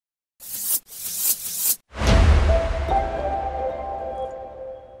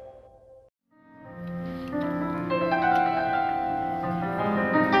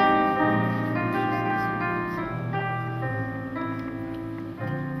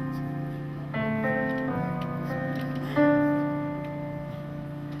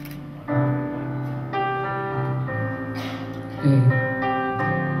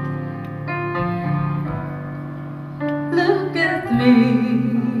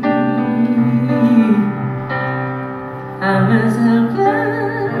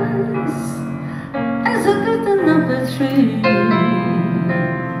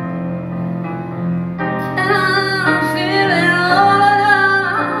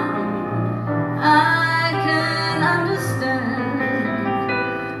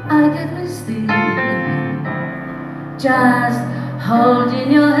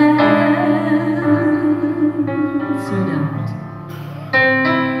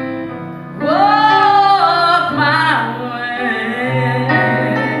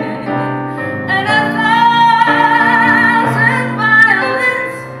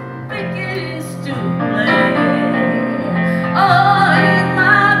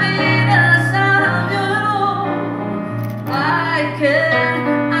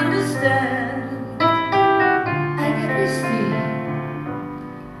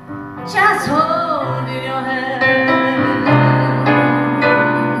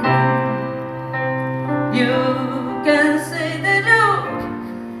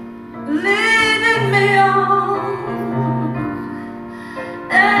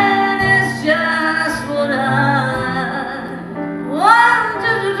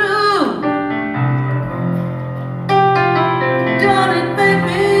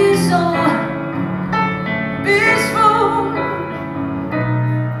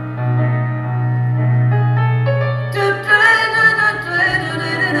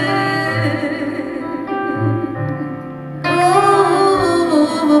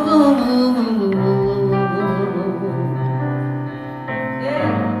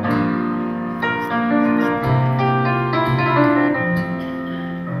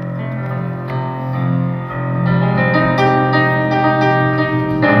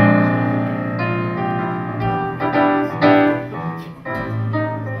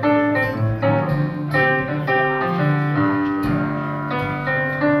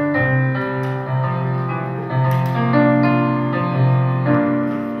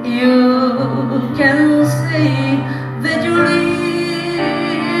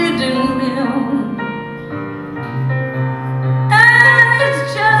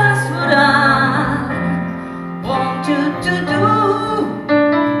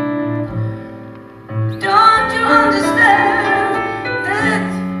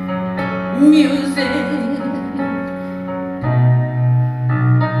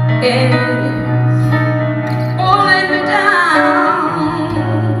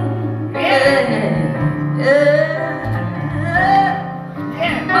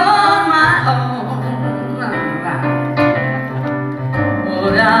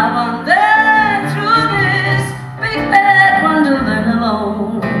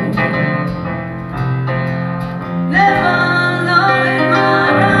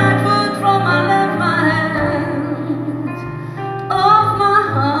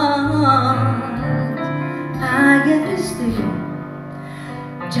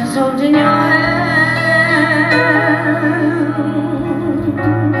Just holding your hand.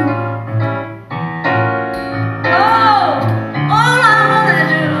 Oh, all I wanna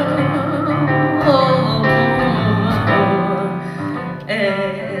do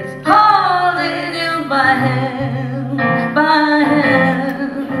is holding you by hand, by hand,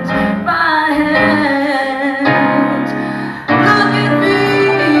 by hand. Look at me.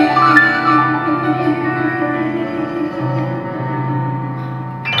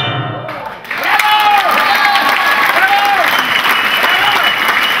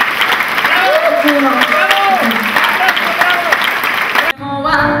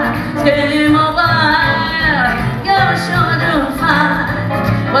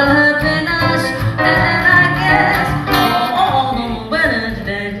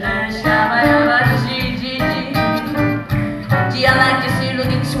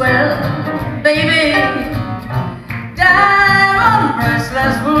 Well, baby, diamond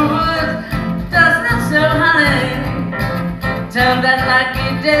priceless wood does not sell honey. Till that lucky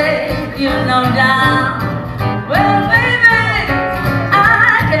day, you know down. Well, baby,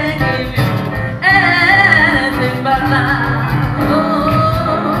 I can't give you anything but love.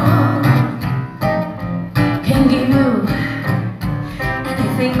 Oh, can't give you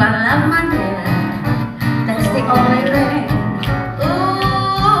anything but love, my dear. That's the only thing.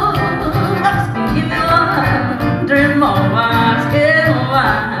 Dream over, skin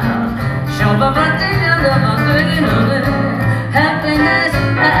over, show up a thing of happiness,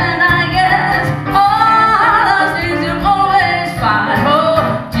 and I guess all those things you always fight for.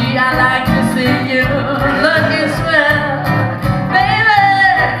 Gee, I like to see you looking swell, baby.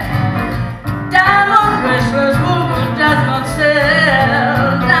 Diamond precious wood does not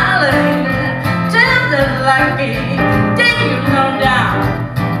sell, darling. Till the lucky day you know down.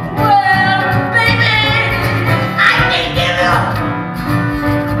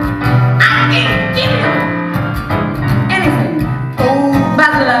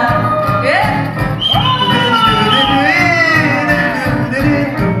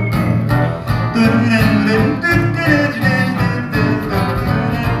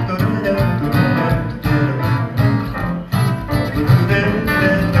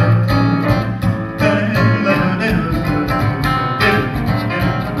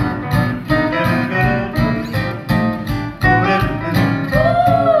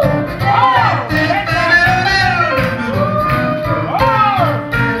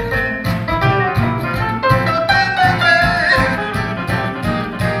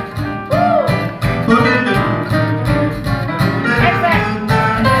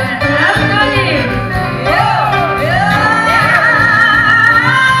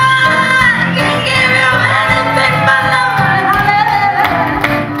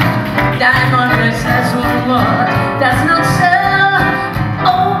 That's not sell.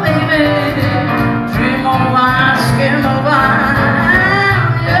 Oh baby, dream over, skin over.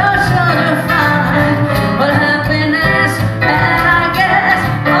 You're sure to find what happiness, and I guess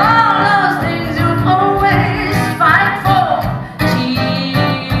all those things you always fight for.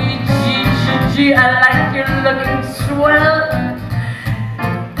 Gee, I like you looking swell.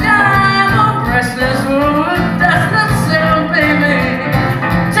 Diamond priceless wood does not sell, baby.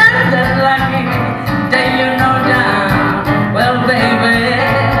 Tell that lucky day you know down. Well, baby,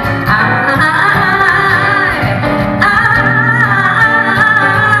 I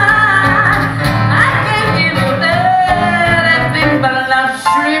can't give you anything but love.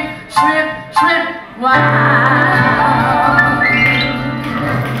 Slip, slip, slip. Wow.